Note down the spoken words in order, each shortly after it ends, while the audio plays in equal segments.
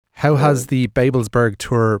How has the Babelsberg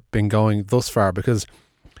tour been going thus far? Because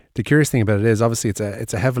the curious thing about it is, obviously,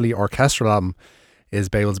 it's a heavily orchestral album, is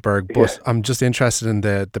Babelsberg, Yeah, but I'm just interested in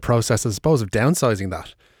the process, I suppose, of downsizing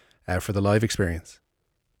that for the live experience.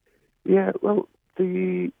 yeah. Well,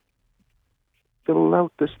 the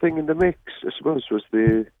loudest thing in the mix, I suppose, was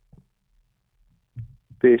the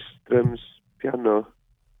bass, drums, piano,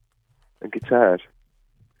 and guitar.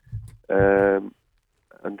 And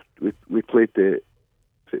we played it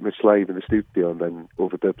pretty much live in the studio and then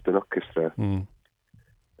overdubbed an orchestra. Mm.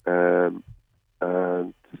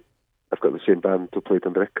 And I've got the same band who played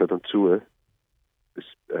on the record on tour. This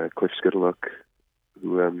Cliff Skidlock,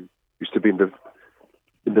 who used to be in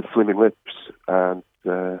the Flaming Lips, and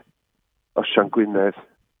Osian Gwynedd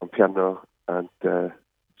on piano, and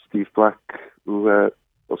Steve Black, who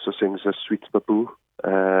also sings as Sweet Babu.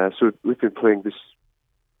 So we've been playing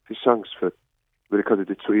these songs we recorded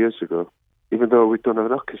it 2 years ago. Even though we don't have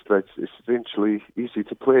an orchestra, it's strangely easy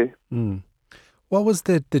to play. Mm. What was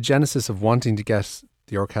the genesis of wanting to get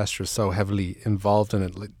the orchestra so heavily involved in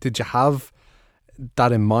it? Like, did you have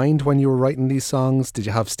that in mind when you were writing these songs? Did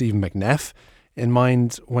you have Stephen McNeff in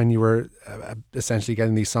mind when you were essentially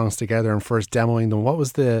getting these songs together and first demoing them? What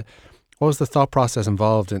was the thought process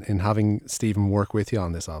involved in having Stephen work with you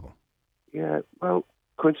on this album? Yeah, well,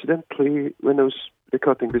 coincidentally, when I was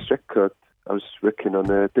recording this record, I was working on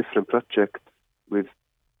a different project with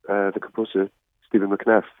the composer Stephen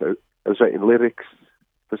McNeff. I was writing lyrics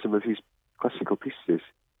for some of his classical pieces,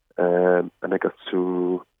 and I got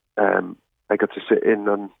to sit in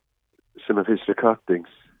on some of his recordings,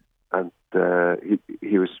 and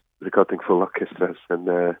he was recording full orchestras, and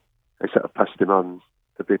I sort of passed him on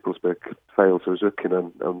the Babelsberg files I was working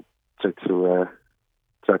on and tried to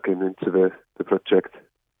drag him into the project.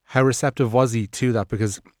 How receptive was he to that?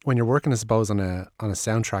 Because when you're working, I suppose, on a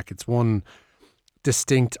soundtrack, it's one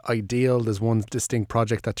distinct ideal. There's one distinct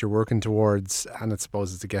project that you're working towards, and I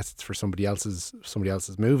suppose it's a guess it's for somebody else's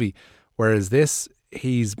movie. Whereas this,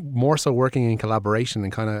 he's more so working in collaboration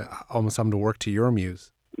and kind of almost having to work to your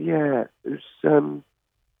muse. Yeah, it was.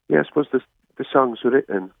 I suppose the songs were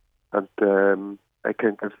written, and I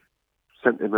kind of sent him